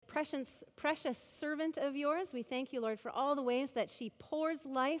precious servant of yours. We thank you, Lord, for all the ways that she pours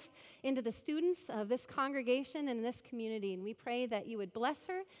life into the students of this congregation and this community. And we pray that you would bless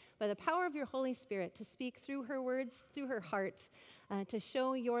her by the power of your Holy Spirit to speak through her words, through her heart, to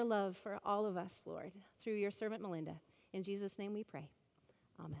show your love for all of us, Lord, through your servant Melinda. In Jesus' name we pray.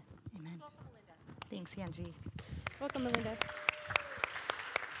 Amen. Amen. Welcome, Melinda. Thanks, Angie. Welcome, Melinda.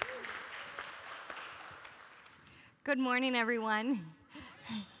 Good morning, everyone.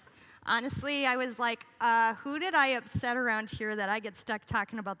 Honestly, I was like, who did I upset around here that I get stuck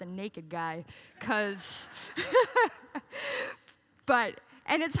talking about the naked guy? And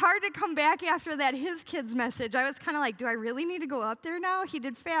it's hard to come back after that His Kids message. I was kind of like, do I really need to go up there now? He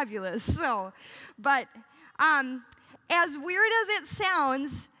did fabulous. But as weird as it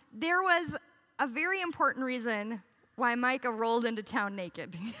sounds, there was a very important reason why Micah rolled into town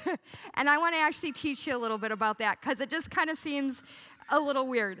naked. And I want to actually teach you a little bit about that, because it just kind of seems a little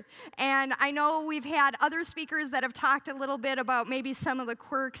weird. And I know we've had other speakers that have talked a little bit about maybe some of the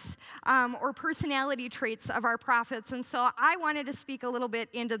quirks or personality traits of our prophets. And so I wanted to speak a little bit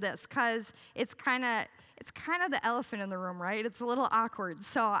into this, because it's kind of the elephant in the room, right? It's a little awkward.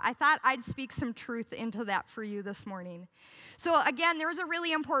 So I thought I'd speak some truth into that for you this morning. So again, there was a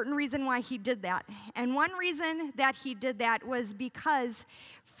really important reason why he did that. And one reason that he did that was because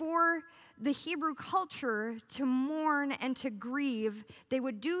for the Hebrew culture to mourn and to grieve, they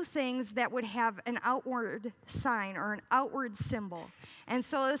would do things that would have an outward sign or an outward symbol. And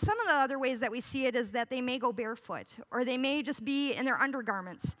so some of the other ways that we see it is that they may go barefoot, or they may just be in their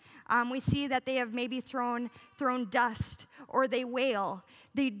undergarments. We see that they have maybe thrown dust, or they wail.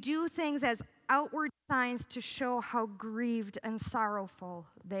 They do things as outward signs to show how grieved and sorrowful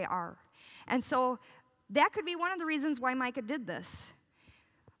they are. And so that could be one of the reasons why Micah did this.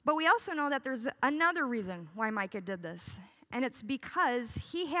 But we also know that there's another reason why Micah did this, and it's because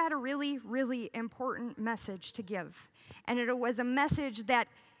he had a really, really important message to give. And it was a message that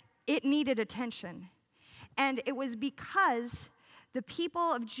it needed attention. And it was because the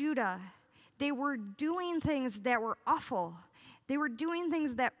people of Judah, they were doing things that were awful. They were doing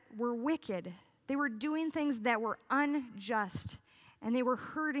things that were wicked. They were doing things that were unjust, and they were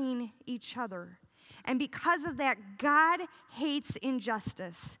hurting each other. And because of that, God hates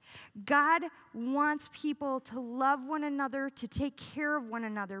injustice. God wants people to love one another, to take care of one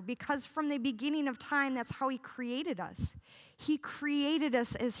another, because from the beginning of time, that's how He created us. He created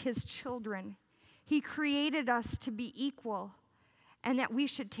us as His children. He created us to be equal, and that we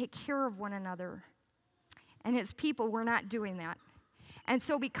should take care of one another. And His people were not doing that. And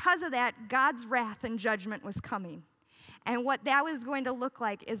so because of that, God's wrath and judgment was coming. And what that was going to look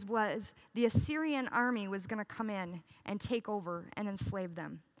like was the Assyrian army was going to come in and take over and enslave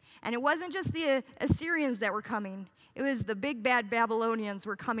them. And it wasn't just the Assyrians that were coming. It was the big bad Babylonians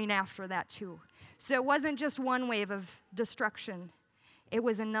were coming after that too. So it wasn't just one wave of destruction. It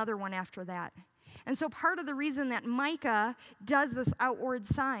was another one after that. And so part of the reason that Micah does this outward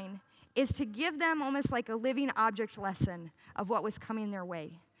sign is to give them almost like a living object lesson of what was coming their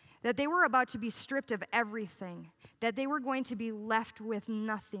way. That they were about to be stripped of everything, that they were going to be left with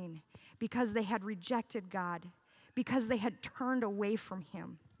nothing because they had rejected God, because they had turned away from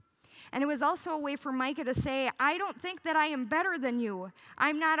Him. And it was also a way for Micah to say, I don't think that I am better than you.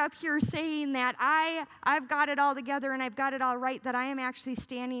 I'm not up here saying that I've got it all together and I've got it all right, that I am actually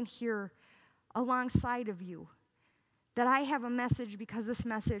standing here alongside of you, that I have a message because this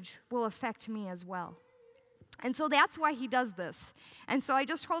message will affect me as well. And so that's why he does this. And so I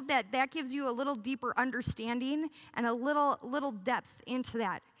just hope that that gives you a little deeper understanding and a little depth into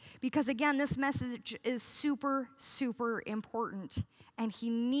that. Because again, this message is super, super important. And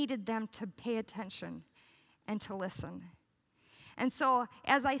he needed them to pay attention and to listen. And so,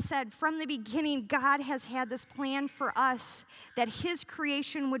 as I said, from the beginning, God has had this plan for us that His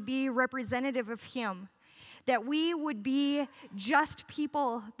creation would be representative of Him. That we would be just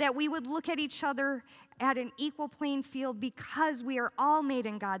people, that we would look at each other at an equal playing field because we are all made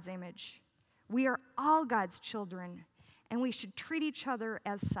in God's image. We are all God's children, and we should treat each other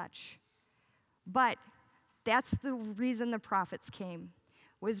as such. But that's the reason the prophets came,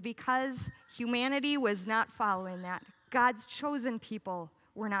 was because humanity was not following that. God's chosen people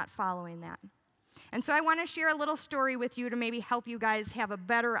were not following that. And so I want to share a little story with you to maybe help you guys have a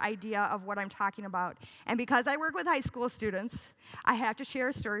better idea of what I'm talking about. And because I work with high school students, I have to share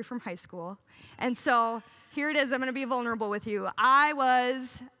a story from high school. And so here it is. I'm going to be vulnerable with you. I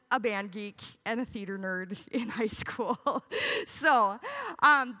was a band geek and a theater nerd in high school. So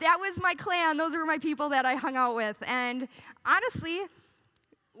that was my clan. Those were my people that I hung out with. And honestly,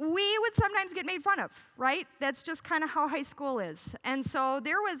 we would sometimes get made fun of, right? That's just kind of how high school is. And so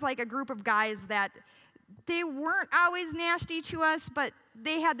there was like a group of guys that they weren't always nasty to us, but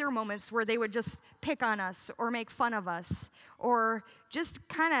they had their moments where they would just pick on us or make fun of us or just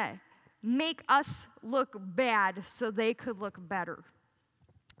kind of make us look bad so they could look better.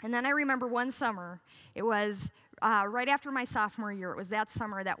 And then I remember one summer, it was right after my sophomore year, it was that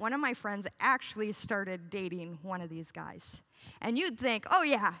summer that one of my friends actually started dating one of these guys. And you'd think, oh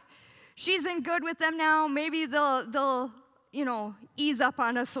yeah, she's in good with them now, maybe they'll ease up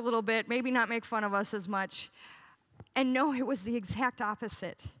on us a little bit, maybe not make fun of us as much. And no, it was the exact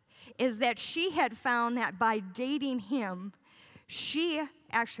opposite, is that she had found that by dating him, she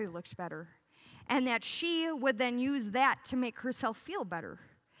actually looked better, and that she would then use that to make herself feel better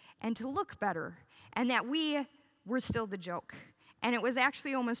and to look better, and that we were still the joke. And it was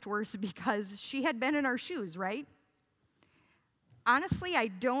actually almost worse because she had been in our shoes, right? Honestly, I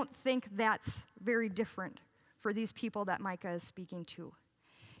don't think that's very different for these people that Micah is speaking to.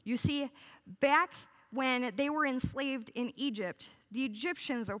 You see, back when they were enslaved in Egypt, the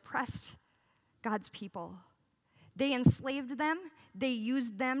Egyptians oppressed God's people. They enslaved them, they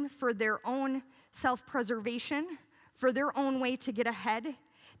used them for their own self-preservation, for their own way to get ahead.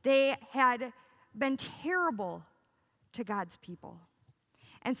 They had been terrible to God's people.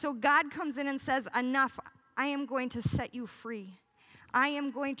 And so God comes in and says, enough, I am going to set you free. I am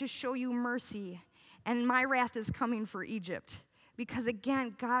going to show you mercy, and my wrath is coming for Egypt. Because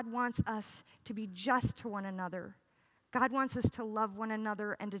again, God wants us to be just to one another. God wants us to love one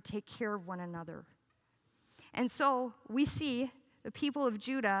another and to take care of one another. And so we see the people of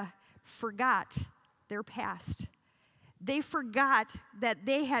Judah forgot their past. They forgot that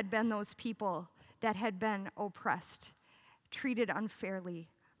they had been those people that had been oppressed, treated unfairly,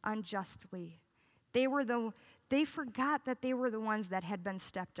 unjustly. They forgot that they were the ones that had been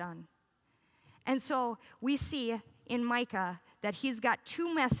stepped on. And so we see in Micah that he's got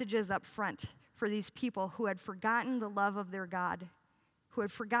two messages up front for these people who had forgotten the love of their God, who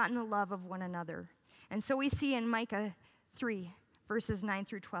had forgotten the love of one another. And so we see in Micah 3, verses 9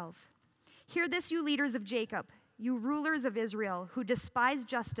 through 12. Hear this, you leaders of Jacob, you rulers of Israel, who despise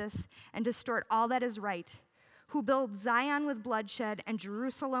justice and distort all that is right, who build Zion with bloodshed and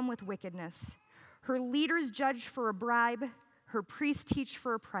Jerusalem with wickedness. Her leaders judge for a bribe, her priests teach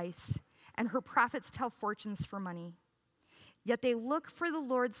for a price, and her prophets tell fortunes for money. Yet they look for the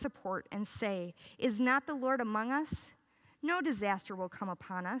Lord's support and say, is not the Lord among us? No disaster will come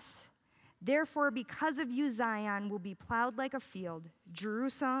upon us. Therefore, because of you, Zion will be plowed like a field,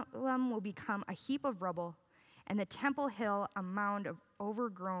 Jerusalem will become a heap of rubble, and the Temple Hill a mound of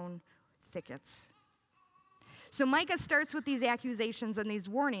overgrown thickets. So Micah starts with these accusations and these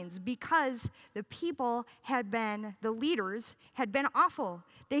warnings because the people the leaders had been awful.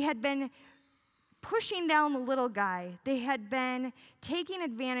 They had been pushing down the little guy. They had been taking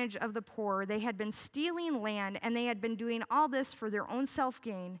advantage of the poor. They had been stealing land, and they had been doing all this for their own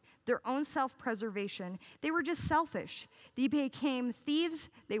self-gain, their own self-preservation. They were just selfish. They became thieves.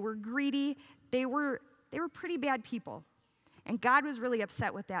 They were greedy. They were pretty bad people. And God was really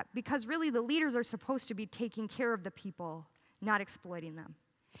upset with that because really the leaders are supposed to be taking care of the people, not exploiting them.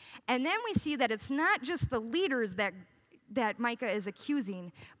 And then we see that it's not just the leaders that Micah is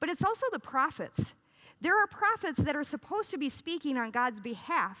accusing, but it's also the prophets. There are prophets that are supposed to be speaking on God's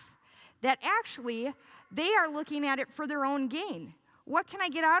behalf that actually they are looking at it for their own gain. What can I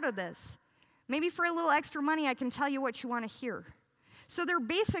get out of this? Maybe for a little extra money I can tell you what you want to hear. So they're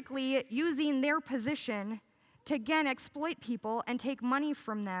basically using their position to again exploit people and take money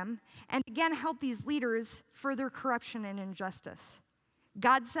from them and again help these leaders further corruption and injustice.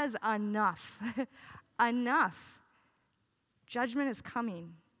 God says enough. Enough. Judgment is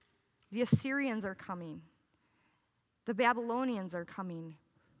coming. The Assyrians are coming. The Babylonians are coming.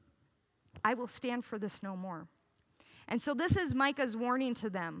 I will stand for this no more. And so this is Micah's warning to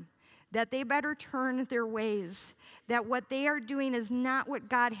them that they better turn their ways, that what they are doing is not what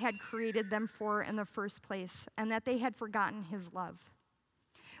God had created them for in the first place, and that they had forgotten his love.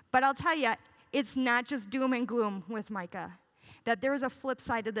 But I'll tell you, it's not just doom and gloom with Micah, that there's a flip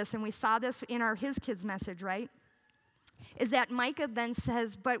side to this, and we saw this in our His Kids message, right? Is that Micah then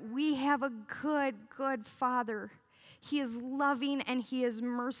says, but we have a good Father. He is loving and he is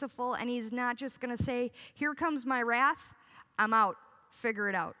merciful, and he's not just going to say, here comes my wrath, I'm out, figure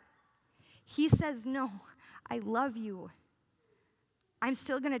it out. He says, no, I love you. I'm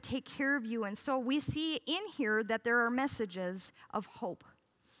still going to take care of you. And so we see in here that there are messages of hope.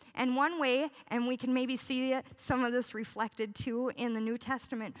 And one way, and we can maybe see some of this reflected too in the New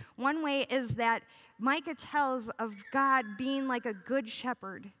Testament, one way is that Micah tells of God being like a good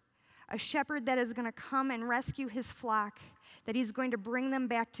shepherd, a shepherd that is going to come and rescue his flock, that he's going to bring them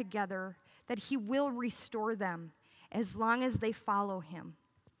back together, that he will restore them as long as they follow him.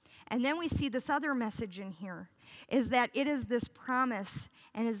 And then we see this other message in here, is that it is this promise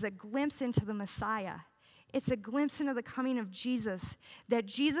and is a glimpse into the Messiah. It's a glimpse into the coming of Jesus, that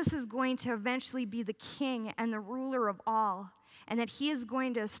Jesus is going to eventually be the king and the ruler of all, and that he is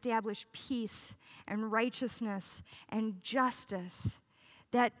going to establish peace and righteousness and justice,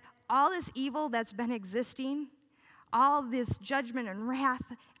 that all this evil that's been existing, all this judgment and wrath,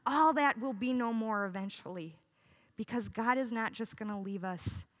 all that will be no more eventually, because God is not just going to leave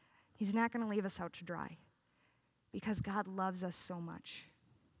us. He's not going to leave us out to dry, because God loves us so much.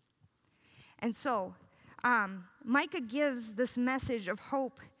 And so, Micah gives this message of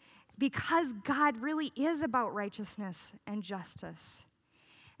hope because God really is about righteousness and justice.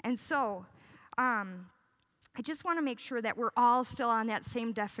 And so, I just want to make sure that we're all still on that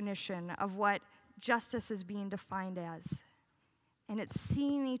same definition of what justice is being defined as. And it's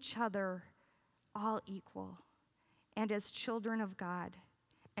seeing each other all equal and as children of God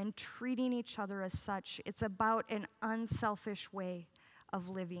and treating each other as such. It's about an unselfish way of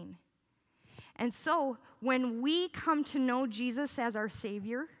living. And so, when we come to know Jesus as our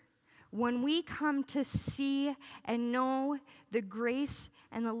Savior, when we come to see and know the grace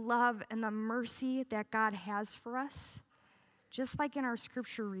and the love and the mercy that God has for us, just like in our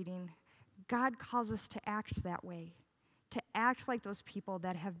scripture reading, God calls us to act that way, to act like those people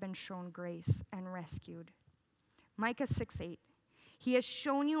that have been shown grace and rescued. Micah 6:8, He has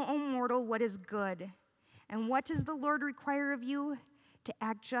shown you, O mortal, what is good. And what does the Lord require of you? To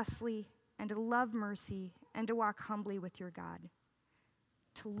act justly, and to love mercy, and to walk humbly with your God.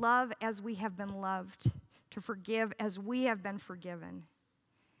 To love as we have been loved, to forgive as we have been forgiven.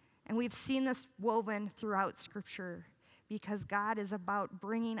 And we've seen this woven throughout Scripture, because God is about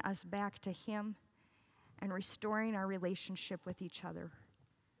bringing us back to Him and restoring our relationship with each other.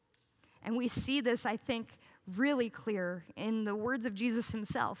 And we see this, I think, really clear in the words of Jesus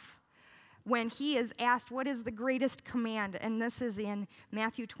himself, when he is asked, what is the greatest command? And this is in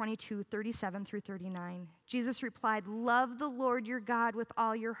Matthew 22:37 through 39. Jesus replied, love the Lord your God with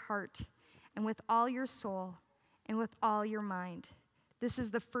all your heart, and with all your soul, and with all your mind. This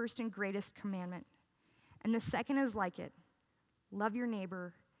is the first and greatest commandment. And the second is like it, love your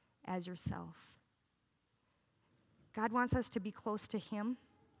neighbor as yourself. God wants us to be close to him,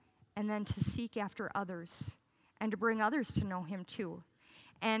 and then to seek after others, and to bring others to know him too.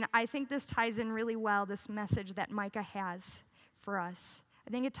 And I think this ties in really well, this message that Micah has for us. I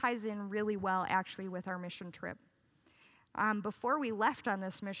think it ties in really well, actually, with our mission trip. Before we left on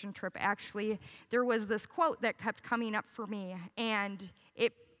this mission trip, actually, there was this quote that kept coming up for me, and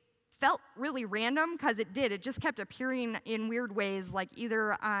it felt really random, because it did. It just kept appearing in weird ways, like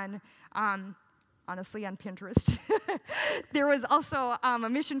either on honestly, on Pinterest. There was also a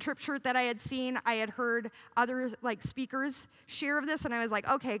mission trip shirt that I had seen. I had heard other speakers share of this, and I was like,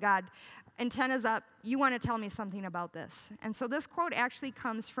 okay, God, antenna's up. You want to tell me something about this. And so this quote actually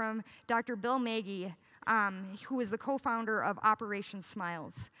comes from Dr. Bill Magee, who is the co-founder of Operation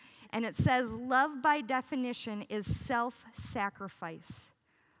Smiles. And it says, love by definition is self-sacrifice.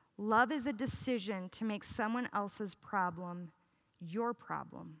 Love is a decision to make someone else's problem your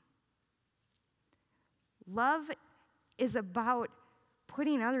problem. Love is about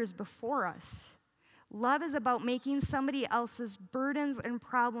putting others before us. Love is about making somebody else's burdens and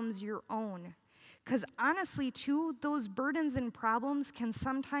problems your own. Because honestly, too, those burdens and problems can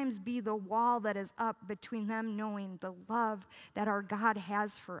sometimes be the wall that is up between them knowing the love that our God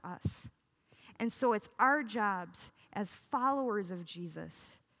has for us. And so it's our jobs as followers of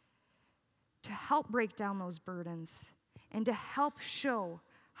Jesus to help break down those burdens and to help show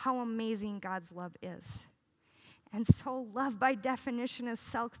how amazing God's love is. And so love by definition is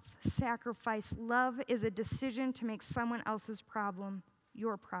self-sacrifice. Love is a decision to make someone else's problem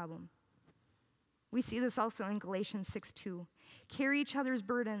your problem. We see this also in Galatians 6:2. Carry each other's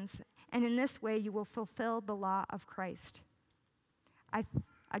burdens, and in this way you will fulfill the law of Christ. I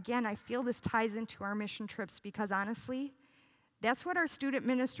feel this ties into our mission trips, because honestly, that's what our student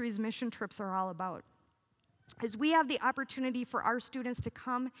ministries mission trips are all about. Is we have the opportunity for our students to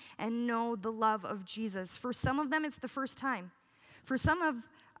come and know the love of Jesus. For some of them, it's the first time. For some of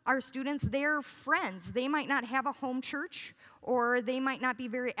our students, they're friends. They might not have a home church, or they might not be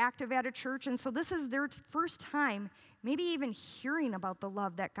very active at a church, and so this is their first time maybe even hearing about the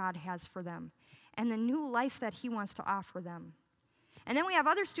love that God has for them and the new life that he wants to offer them. And then we have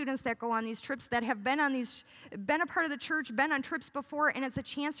other students that go on these trips that have been a part of the church, been on trips before, and it's a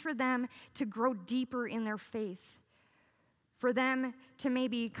chance for them to grow deeper in their faith, for them to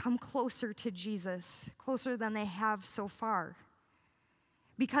maybe come closer to Jesus, closer than they have so far.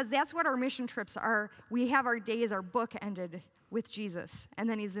 Because that's what our mission trips are. We have our days, our book ended with Jesus, and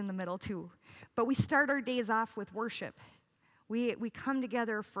then he's in the middle too. But we start our days off with worship. We come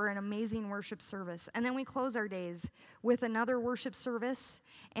together for an amazing worship service, and then we close our days with another worship service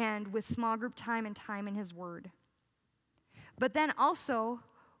and with small group time and time in his word. But then also,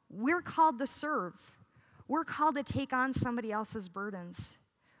 we're called to serve. We're called to take on somebody else's burdens.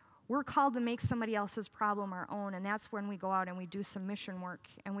 We're called to make somebody else's problem our own, and that's when we go out and we do some mission work,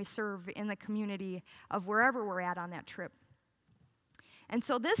 and we serve in the community of wherever we're at on that trip. And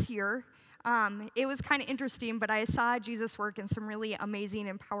so this year, it was kind of interesting, but I saw Jesus work in some really amazing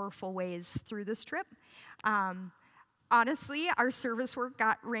and powerful ways through this trip. Honestly, our service work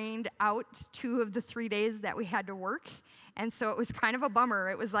got rained out 2 of the 3 days that we had to work, and so it was kind of a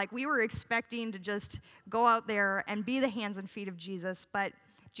bummer. It was like we were expecting to just go out there and be the hands and feet of Jesus, but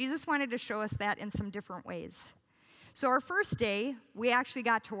Jesus wanted to show us that in some different ways. So our first day, we actually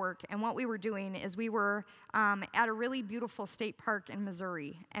got to work, and what we were doing is we were at a really beautiful state park in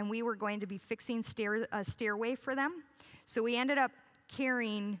Missouri, and we were going to be fixing a stairway for them. So we ended up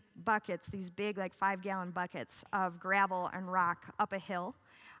carrying buckets, these big, like 5-gallon buckets of gravel and rock up a hill.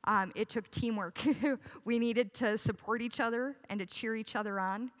 It took teamwork. We needed to support each other and to cheer each other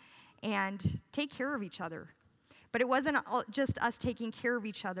on and take care of each other. But it wasn't just us taking care of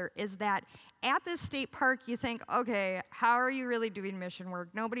each other, is that at this state park, you think, okay, how are you really doing mission work?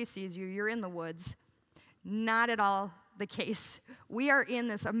 Nobody sees you. You're in the woods. Not at all the case. We are in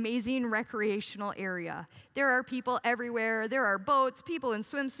this amazing recreational area. There are people everywhere. There are boats, people in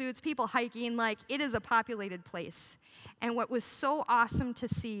swimsuits, people hiking. Like, it is a populated place. And what was so awesome to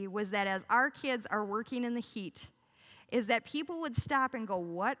see was that as our kids are working in the heat, is that people would stop and go,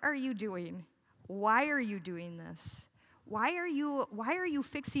 what are you doing? Why are you doing this? Why are you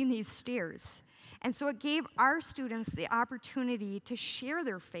fixing these stairs? And so it gave our students the opportunity to share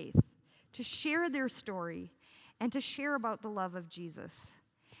their faith, to share their story, and to share about the love of Jesus.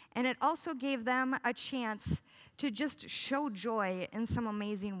 And it also gave them a chance to just show joy in some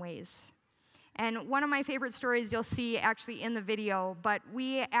amazing ways. And one of my favorite stories you'll see actually in the video, but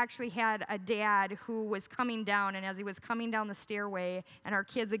we actually had a dad who was coming down, and as he was coming down the stairway, and our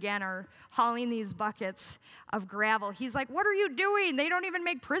kids again are hauling these buckets of gravel, he's like, what are you doing? They don't even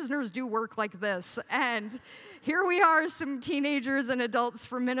make prisoners do work like this. And here we are, some teenagers and adults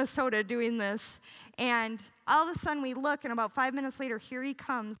from Minnesota doing this. And all of a sudden we look, and about 5 minutes later, here he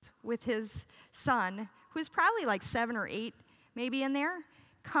comes with his son, who's probably like 7 or 8, maybe in there,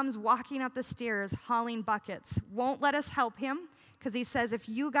 comes walking up the stairs hauling buckets, won't let us help him because he says, if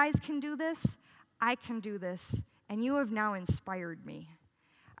you guys can do this, I can do this, and you have now inspired me.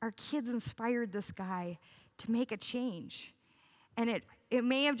 Our kids inspired this guy to make a change. And it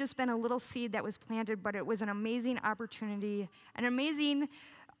may have just been a little seed that was planted, but it was an amazing opportunity, an amazing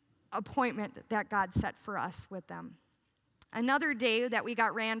appointment that God set for us with them. Another day that we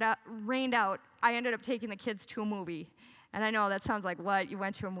got rained out, I ended up taking the kids to a movie. And I know that sounds like, what, you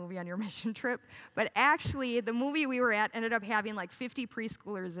went to a movie on your mission trip? But actually, the movie we were at ended up having like 50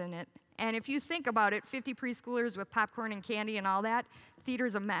 preschoolers in it. And if you think about it, 50 preschoolers with popcorn and candy and all that,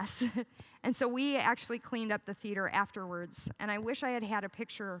 theater's a mess. And so we actually cleaned up the theater afterwards. And I wish I had had a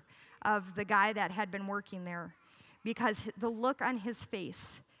picture of the guy that had been working there, because the look on his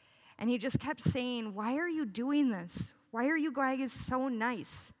face, and he just kept saying, why are you doing this? Why are you guys so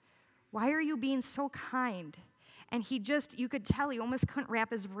nice? Why are you being so kind? And he just, you could tell he almost couldn't wrap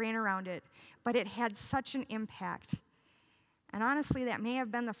his brain around it, but it had such an impact. And honestly, that may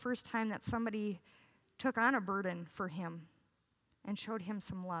have been the first time that somebody took on a burden for him and showed him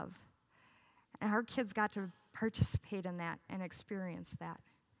some love. And our kids got to participate in that and experience that.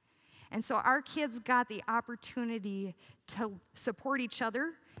 And so our kids got the opportunity to support each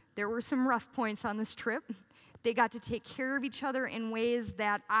other. There were some rough points on this trip. They got to take care of each other in ways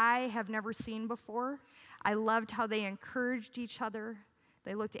that I have never seen before. I loved how they encouraged each other.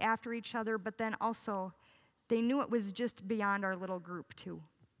 They looked after each other, but then also they knew it was just beyond our little group too.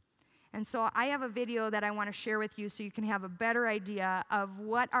 And so I have a video that I want to share with you so you can have a better idea of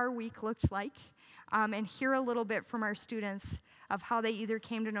what our week looked like, and hear a little bit from our students of how they either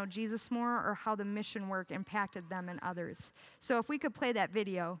came to know Jesus more or how the mission work impacted them and others. So if we could play that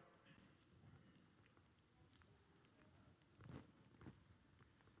video.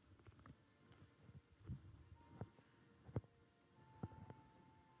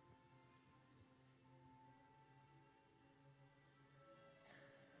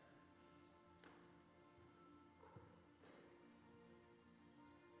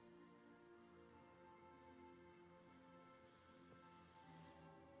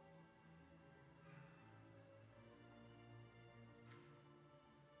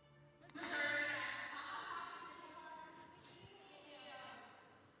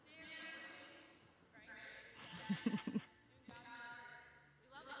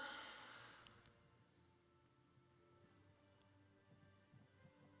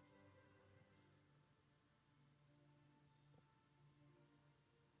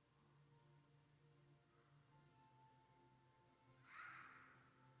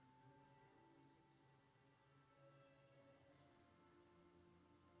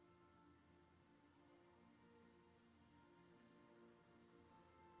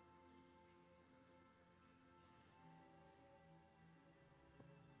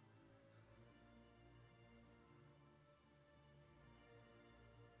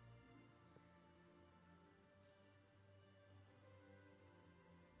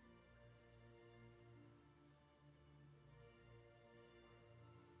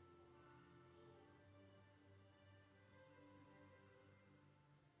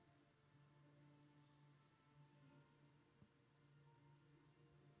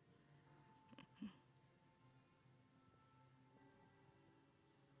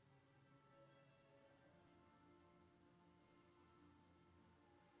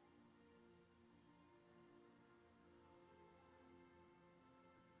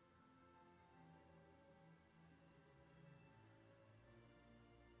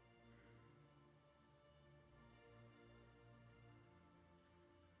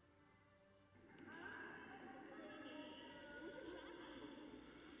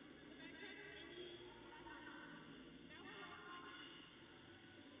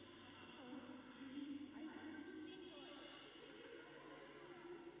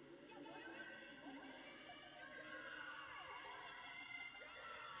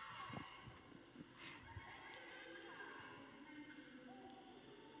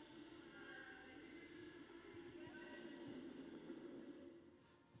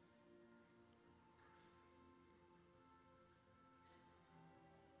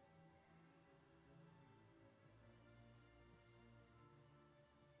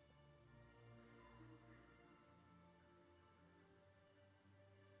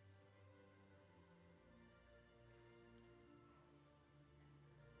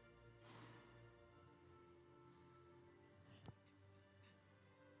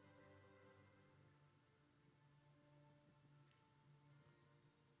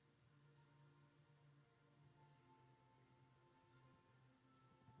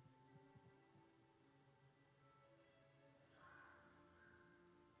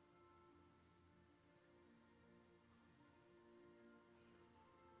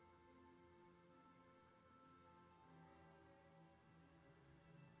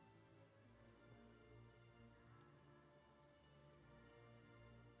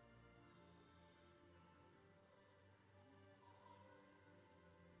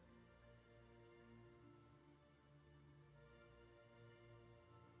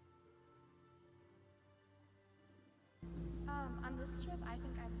 this trip, I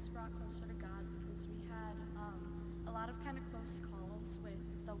think I was brought closer to God because we had a lot of kind of close calls with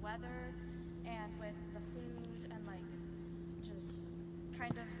the weather and with the food and like just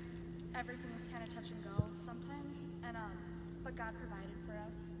kind of everything was kind of touch and go sometimes. And but God provided for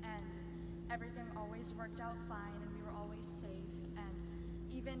us, and everything always worked out fine, and we were always safe. And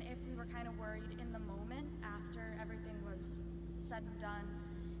even if we were kind of worried in the moment after everything was said and done,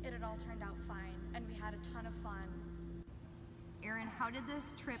 it had all turned out fine, and we had a ton of fun. Aaron, how did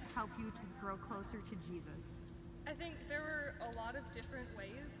this trip help you to grow closer to Jesus? I think there were a lot of different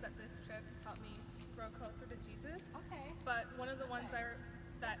ways that this trip helped me grow closer to Jesus. Okay. But one of the ones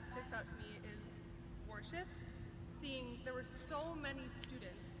that sticks out to me is worship. Seeing there were so many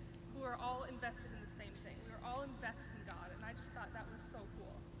students who are all invested in the same thing. We were all invested in God, and I just thought that was so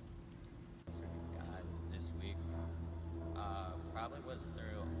cool. God this week probably was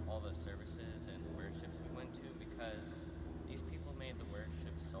through all the services and worships we went to, because these people made the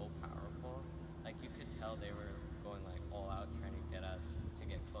worship so powerful. Like, you could tell they were going like all out trying to get us to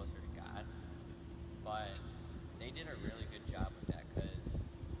get closer to God, but they did a really good job with that, because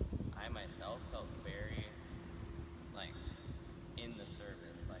I myself felt very like in the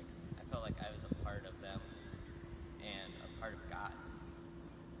service. Like, I felt like I was a part of them and a part of God.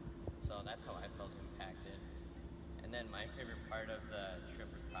 So that's how I felt impacted. And then my favorite part of the trip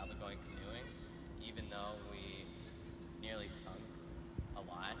was probably going canoeing, even though we nearly sunk a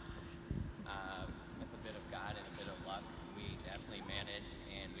lot. With a bit of God and a bit of luck, we definitely managed,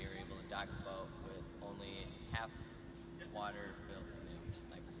 and we were able to dock the boat with only half water filled canoe.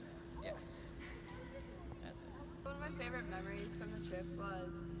 Like, yeah, that's it. One of my favorite memories from the trip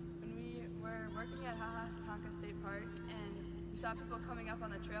was when we were working at Hahatonka State Park, and we saw people coming up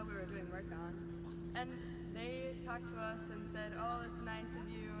on the trail we were doing work on. And they talked to us and said, "Oh, it's nice of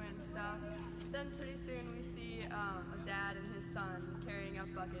you," and stuff. Then pretty soon we see a dad and his son carrying up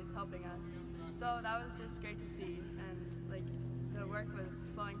buckets, helping us. So that was just great to see, and like the work was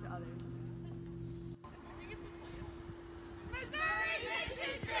flowing to others. Missouri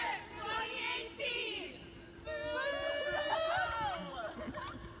Mission Trips 2018!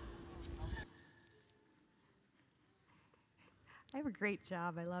 I have a great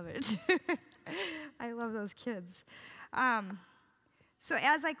job. I love it. I love those kids. So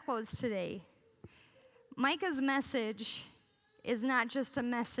as I close today, Micah's message is not just a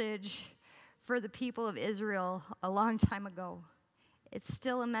message for the people of Israel a long time ago. It's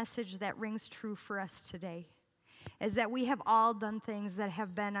still a message that rings true for us today, is that we have all done things that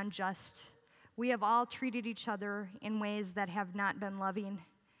have been unjust. We have all treated each other in ways that have not been loving,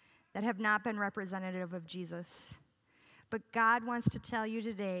 that have not been representative of Jesus. But God wants to tell you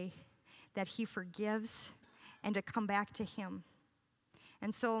today that He forgives and to come back to Him.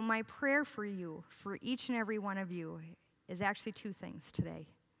 And so my prayer for you, for each and every one of you, is actually two things today.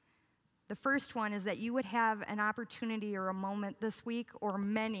 The first one is that you would have an opportunity or a moment this week, or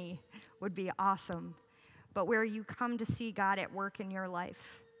many would be awesome, but where you come to see God at work in your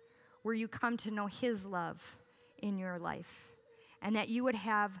life, where you come to know His love in your life, and that you would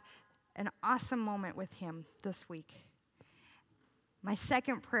have an awesome moment with Him this week. My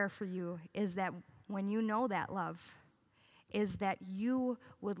second prayer for you is that when you know that love, is that you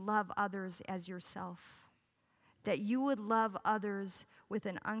would love others as yourself, that you would love others with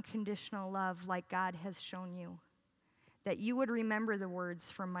an unconditional love like God has shown you, that you would remember the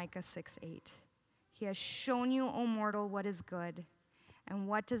words from Micah 6:8. He has shown you, O mortal, what is good, and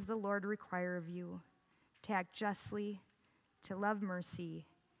what does the Lord require of you? To act justly, to love mercy,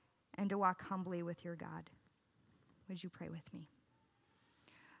 and to walk humbly with your God. Would you pray with me?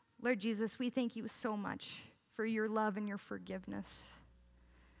 Lord Jesus, we thank you so much for your love and your forgiveness.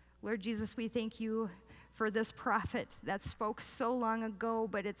 Lord Jesus, we thank you for this prophet that spoke so long ago,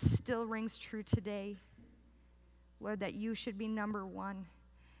 but it still rings true today. Lord, that you should be number one.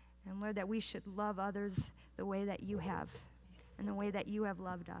 And Lord, that we should love others the way that you have and the way that you have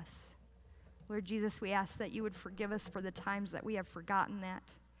loved us. Lord Jesus, we ask that you would forgive us for the times that we have forgotten that,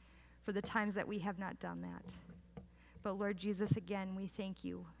 for the times that we have not done that. But Lord Jesus, again, we thank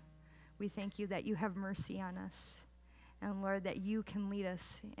you. We thank you that you have mercy on us. And Lord, that you can lead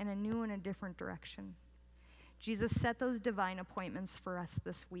us in a new and a different direction. Jesus, set those divine appointments for us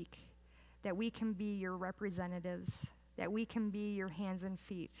this week, that we can be your representatives, that we can be your hands and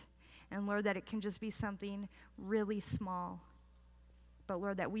feet. And Lord, that it can just be something really small. But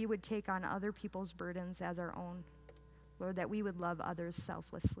Lord, that we would take on other people's burdens as our own. Lord, that we would love others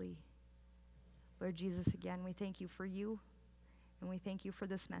selflessly. Lord Jesus, again, we thank you for you, and we thank you for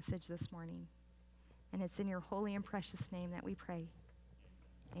this message this morning. And it's in your holy and precious name that we pray.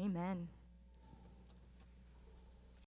 Amen.